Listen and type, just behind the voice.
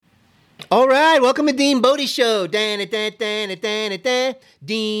All right, welcome to Dean Bodie Show. Dean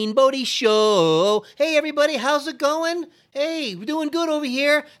Bodie Show. Hey, everybody, how's it going? Hey, we're doing good over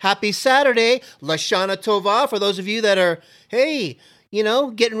here. Happy Saturday. Lashana Tova for those of you that are,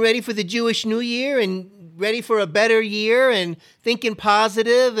 getting ready for the Jewish New Year and ready for a better year and thinking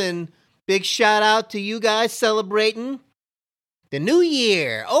positive. And big shout out to you guys celebrating the new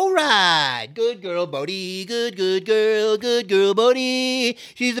year. All right. Good girl, Bodie. Good girl, Bodie.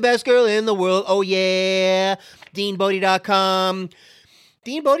 She's the best girl in the world. Oh, yeah. DeanBodie.com.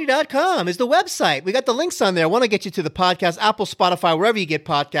 DeanBodie.com is the website. We got the links on there. I want to get you to the podcast, Apple, Spotify, wherever you get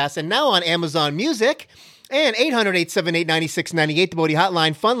podcasts, and now on Amazon Music. And 800-878-9698, the Bodie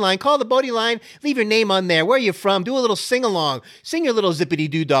Hotline, Fun Line. Call the Bodie line. Leave your name on there. Where are you from? Do a little sing-along. Sing your little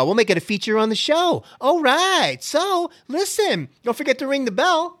zippity-doo-dah. We'll make it a feature on the show. All right. So, listen. Don't forget to ring the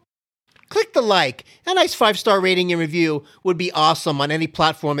bell. Click the like. A nice 5-star rating and review would be awesome on any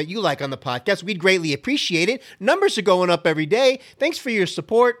platform that you like on the podcast. We'd greatly appreciate it. Numbers are going up every day. Thanks for your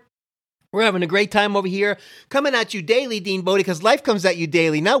support. We're having a great time over here, coming at you daily, Dean Bodie, because life comes at you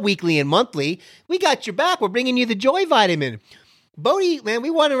daily, not weekly and monthly. We got your back. We're bringing you the Joy Vitamin. Bodie, man, we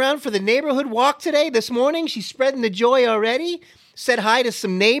went around for the neighborhood walk today, this morning. She's spreading the joy already. Said hi to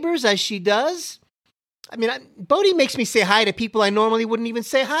some neighbors, as she does. Bodie makes me say hi to people I normally wouldn't even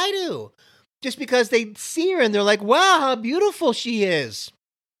say hi to, just because they see her and they're like, wow, how beautiful she is.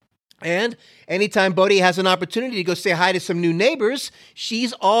 And anytime Bodie has an opportunity to go say hi to some new neighbors,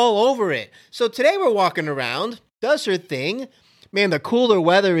 she's all over it. So today we're walking around, does her thing. Man, the cooler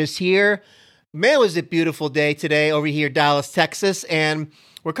weather is here. Man, was it a beautiful day today over here, Dallas, Texas. And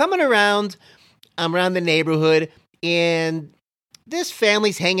we're coming around, around the neighborhood, and this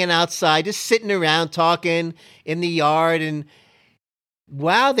family's hanging outside, just sitting around talking in the yard, and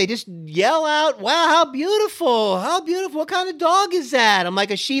wow, they just yell out, wow, how beautiful, what kind of dog is that? I'm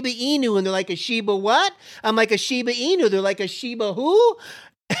like, a Shiba Inu, and they're like, a Shiba what? I'm like, a Shiba Inu, they're like, a Shiba who?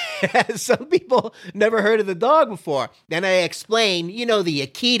 Some people never heard of the dog before. Then I explain, the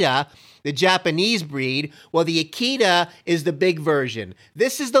Akita, the Japanese breed. Well, the Akita is the big version.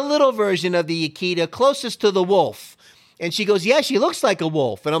 This is the little version of the Akita, closest to the wolf. And she goes, yeah, she looks like a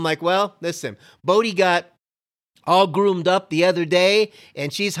wolf. And I'm like, well, listen, Bodie got all groomed up the other day,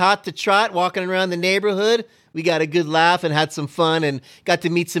 and she's hot to trot, walking around the neighborhood. We got a good laugh and had some fun and got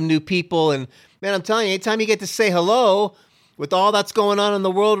to meet some new people. And man, I'm telling you, anytime you get to say hello with all that's going on in the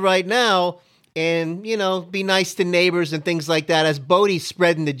world right now, and, be nice to neighbors and things like that, as Bodie's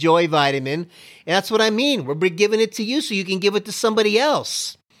spreading the joy vitamin. And that's what I mean. We're giving it to you so you can give it to somebody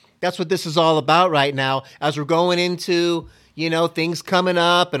else. That's what this is all about right now, as we're going into, things coming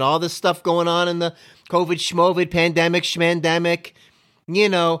up and all this stuff going on in the COVID, schmovid, pandemic, schmandemic,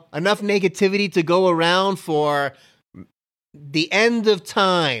 enough negativity to go around for the end of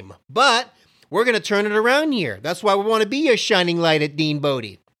time. But we're going to turn it around here. That's why we want to be your shining light at Dean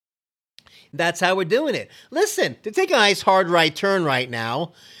Bodie. That's how we're doing it. Listen, to take a nice hard right turn right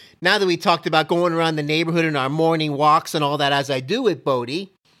now that we talked about going around the neighborhood and our morning walks and all that as I do with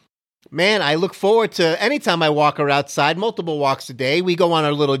Bodie, man, I look forward to anytime I walk her outside, multiple walks a day. We go on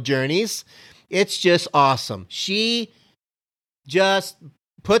our little journeys. It's just awesome. She just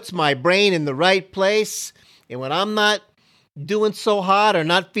puts my brain in the right place. And when I'm not doing so hot or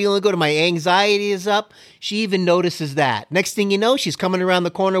not feeling good or my anxiety is up, she even notices that. Next thing you know, she's coming around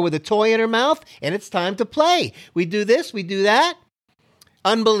the corner with a toy in her mouth, and it's time to play. We do this, we do that.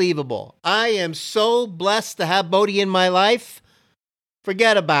 Unbelievable. I am so blessed to have Bodie in my life.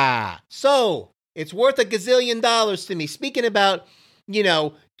 Forget about it. So, it's worth $1 gazillion to me. Speaking about,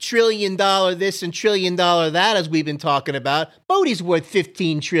 $1 trillion this and $1 trillion that, as we've been talking about, Bodie's worth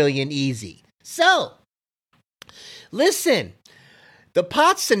 15 trillion easy. So, listen, the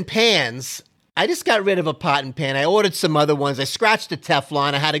pots and pans, I just got rid of a pot and pan. I ordered some other ones. I scratched the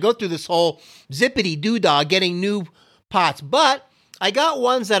Teflon. I had to go through this whole zippity-doo-dah getting new pots. But I got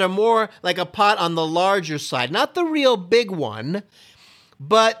ones that are more like a pot on the larger side. Not the real big one,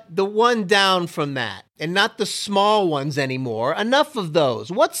 but the one down from that, and not the small ones anymore. Enough of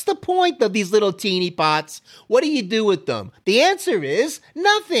those. What's the point of these little teeny pots? What do you do with them? The answer is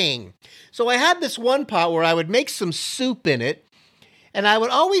nothing. So I had this one pot where I would make some soup in it, and I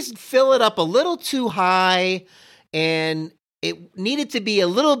would always fill it up a little too high, and it needed to be a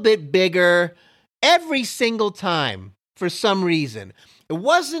little bit bigger every single time for some reason. It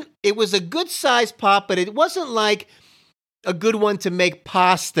was a good sized pot, but it wasn't like a good one to make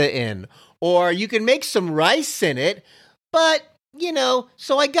pasta in, or you can make some rice in it, but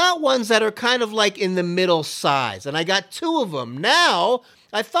so I got ones that are kind of like in the middle size, and I got 2 of them. Now,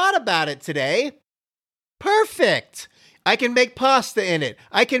 I thought about it today. Perfect. I can make pasta in it.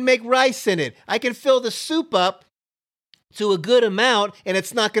 I can make rice in it. I can fill the soup up to a good amount, and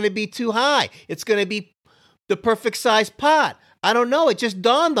it's not going to be too high. It's going to be the perfect size pot. I don't know. It just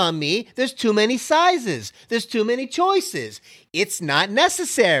dawned on me. There's too many sizes. There's too many choices. It's not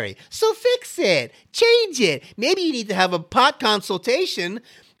necessary. So fix it. Change it. Maybe you need to have a pot consultation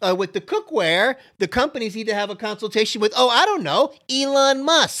with the cookware. The companies need to have a consultation with, I don't know, Elon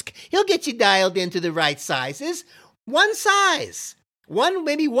Musk. He'll get you dialed into the right sizes. One size.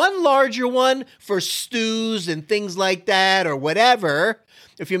 Maybe one larger one for stews and things like that or whatever.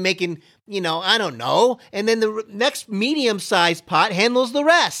 If you're making, I don't know. And then the next medium-sized pot handles the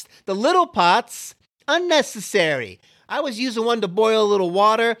rest. The little pots, unnecessary. I was using one to boil a little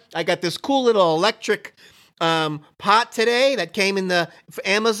water. I got this cool little electric pot today that came in the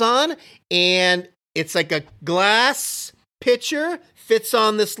Amazon. And it's like a glass pitcher, fits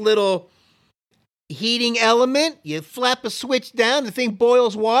on this little heating element. You flap a switch down, the thing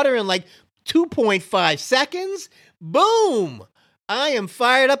boils water in like 2.5 seconds. Boom! I am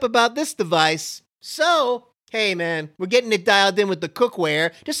fired up about this device. So, hey man, we're getting it dialed in with the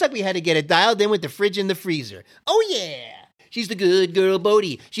cookware, just like we had to get it dialed in with the fridge and the freezer. Oh yeah! She's the good girl,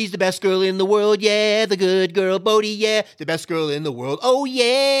 Bodie. She's the best girl in the world, yeah. The good girl, Bodie, yeah. The best girl in the world, oh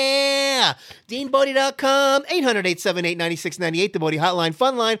yeah. DeanBodie.com, 800-878-9698, the Bodie Hotline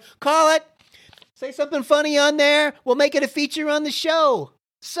Fun Line. Call it. Say something funny on there. We'll make it a feature on the show.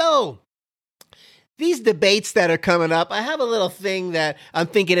 So, these debates that are coming up, I have a little thing that I'm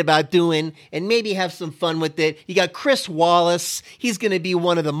thinking about doing and maybe have some fun with it. You got Chris Wallace. He's going to be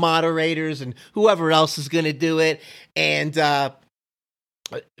one of the moderators and whoever else is going to do it. And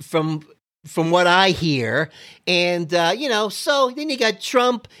from what I hear. And, so then you got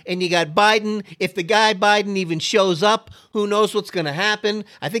Trump and you got Biden. If the guy Biden even shows up, who knows what's going to happen?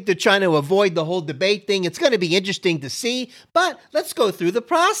 I think they're trying to avoid the whole debate thing. It's going to be interesting to see, but let's go through the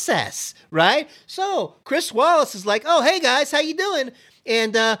process, right? So Chris Wallace is like, oh, hey guys, how you doing?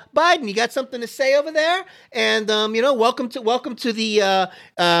 And Biden, you got something to say over there? And, welcome to the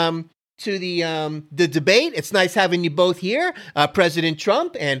debate. It's nice having you both here, President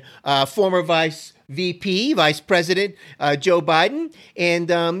Trump and former Vice President Joe Biden. And,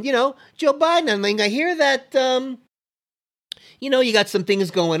 Joe Biden, I mean, I hear that, you got some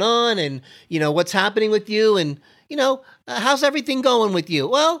things going on and, what's happening with you and, how's everything going with you?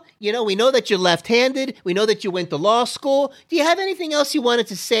 Well, we know that you're left-handed. We know that you went to law school. Do you have anything else you wanted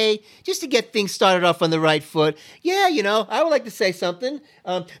to say just to get things started off on the right foot? Yeah, I would like to say something.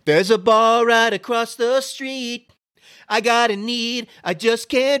 There's a bar right across the street. I got a need I just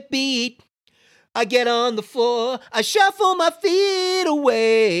can't beat. I get on the floor. I shuffle my feet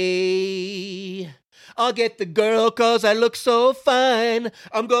away. I'll get the girl 'cause I look so fine.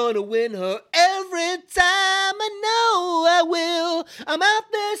 I'm gonna win her every time. I know I will. I'm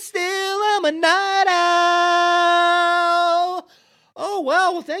out there still. I'm a night owl. Oh,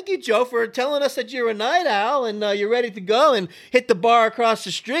 wow. Well, thank you, Joe, for telling us that you're a night owl and you're ready to go and hit the bar across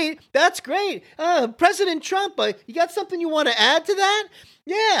the street. That's great. President Trump, you got something you want to add to that?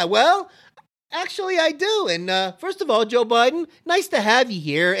 Yeah, well, actually, I do. And first of all, Joe Biden, nice to have you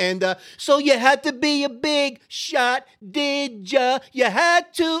here. And so you had to be a big shot, did ya? You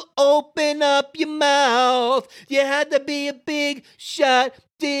had to open up your mouth. You had to be a big shot,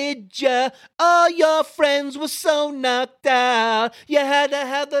 did ya? All your friends were so knocked out. You had to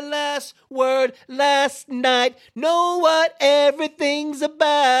have the last word last night. Know what everything's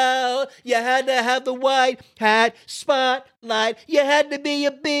about. You had to have the white hat spotlight. You had to be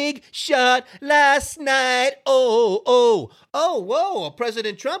a big shot last night. Oh, whoa,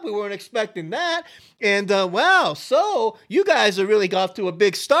 President Trump, we weren't expecting that. And wow, so you guys are really off to a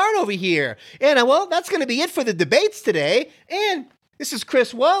big start over here. And well, that's going to be it for the debates today. And this is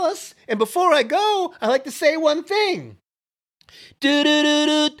Chris Wallace, and before I go, I like to say one thing.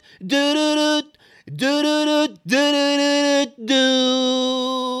 Do-do-do-do, do-do-do, do-do-do, do-do-do-do.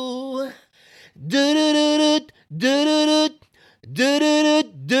 Do-do-do-do, do-do-do, do-do-do,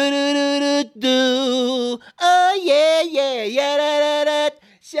 do-do-do-do. Oh, yeah, da-da-da,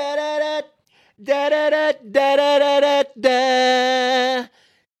 sha-da-da, da-da-da, da-da-da-da-da.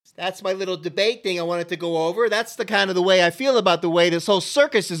 That's my little debate thing I wanted to go over. That's the kind of the way I feel about the way this whole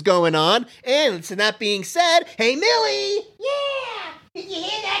circus is going on. And so that being said, hey, Millie! Yeah! Did you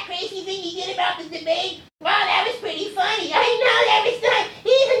hear that crazy thing you did about the debate? Wow, that was pretty funny. I know that was nice.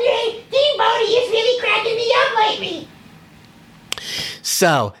 Even Dean Bodie is really cracking me up lately.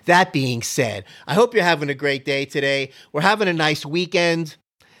 So, that being said, I hope you're having a great day today. We're having a nice weekend.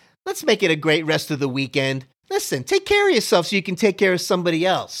 Let's make it a great rest of the weekend. Listen, take care of yourself so you can take care of somebody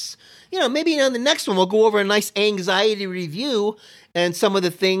else. maybe on the next one we'll go over a nice anxiety review and some of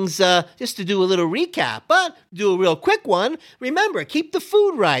the things just to do a little recap. But do a real quick one. Remember, keep the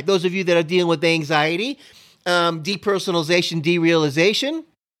food right. Those of you that are dealing with anxiety, depersonalization, derealization,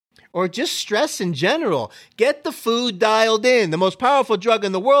 or just stress in general. Get the food dialed in. The most powerful drug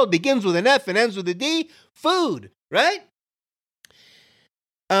in the world begins with an F and ends with a D. Food, right?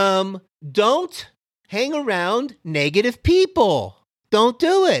 Don't hang around negative people. Don't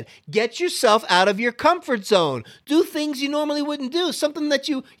do it. Get yourself out of your comfort zone. Do things you normally wouldn't do. Something that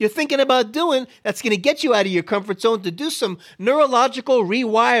you're thinking about doing that's going to get you out of your comfort zone to do some neurological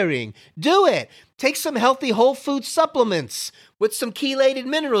rewiring. Do it. Take some healthy whole food supplements with some chelated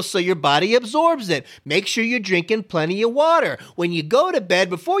minerals so your body absorbs it. Make sure you're drinking plenty of water. When you go to bed,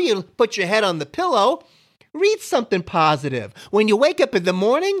 before you put your head on the pillow, read something positive. When you wake up in the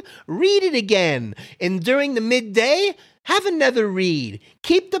morning, read it again. And during the midday, have another read.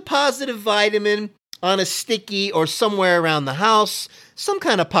 Keep the positive vitamin on a sticky or somewhere around the house. Some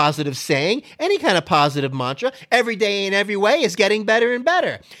kind of positive saying, any kind of positive mantra. Every day in every way is getting better and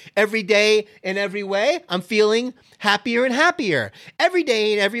better. Every day in every way, I'm feeling happier and happier. Every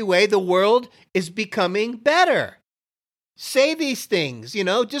day in every way, the world is becoming better. Say these things,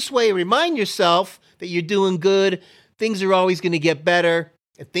 just way remind yourself that you're doing good. Things are always going to get better.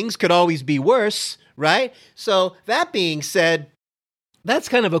 Things could always be worse, right? So that being said, that's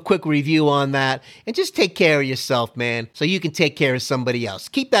kind of a quick review on that. And just take care of yourself, man, so you can take care of somebody else.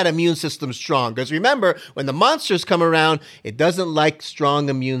 Keep that immune system strong. Because remember, when the monsters come around, it doesn't like strong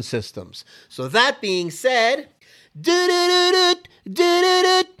immune systems. So that being said,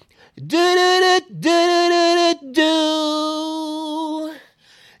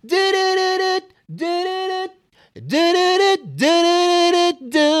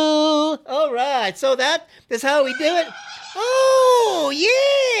 all right, so that's how we do it. Oh,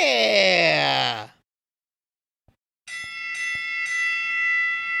 yeah!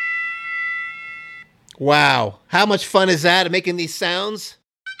 Wow, how much fun is that, making these sounds?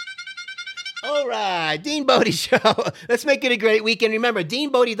 All right, Dean Bodie Show. Let's make it a great weekend. Remember,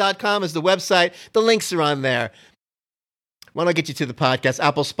 deanbodie.com is the website. The links are on there. Why don't I get you to the podcast?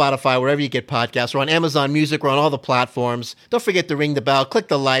 Apple, Spotify, wherever you get podcasts. We're on Amazon Music. We're on all the platforms. Don't forget to ring the bell, click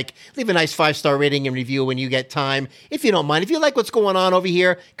the like, leave a nice 5-star rating and review when you get time. If you don't mind, if you like what's going on over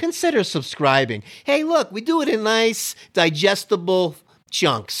here, consider subscribing. Hey, look, we do it in nice, digestible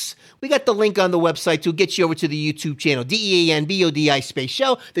chunks. We got the link on the website to get you over to the YouTube channel, DEANBODI space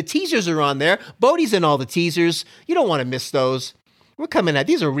show. The teasers are on there. Bodie's in all the teasers. You don't want to miss those. We're coming at,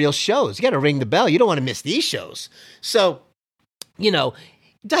 these are real shows. You got to ring the bell. You don't want to miss these shows. So,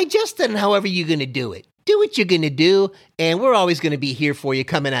 digest it however you're going to do it. Do what you're going to do, and we're always going to be here for you,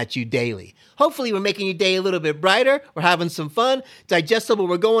 coming at you daily. Hopefully, we're making your day a little bit brighter. We're having some fun. Digestible,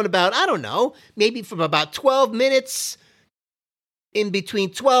 we're going about, maybe from about 12 minutes, in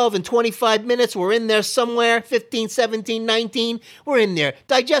between 12 and 25 minutes. We're in there somewhere, 15, 17, 19. We're in there.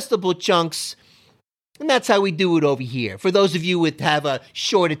 Digestible chunks. And that's how we do it over here. For those of you who have a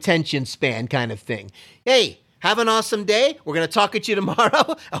short attention span kind of thing. Hey, have an awesome day. We're going to talk at you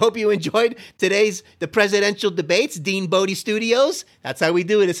tomorrow. I hope you enjoyed the presidential debates, Dean Bodie Studios. That's how we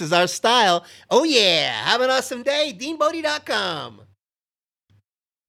do it. This is our style. Oh, yeah. Have an awesome day. DeanBodie.com.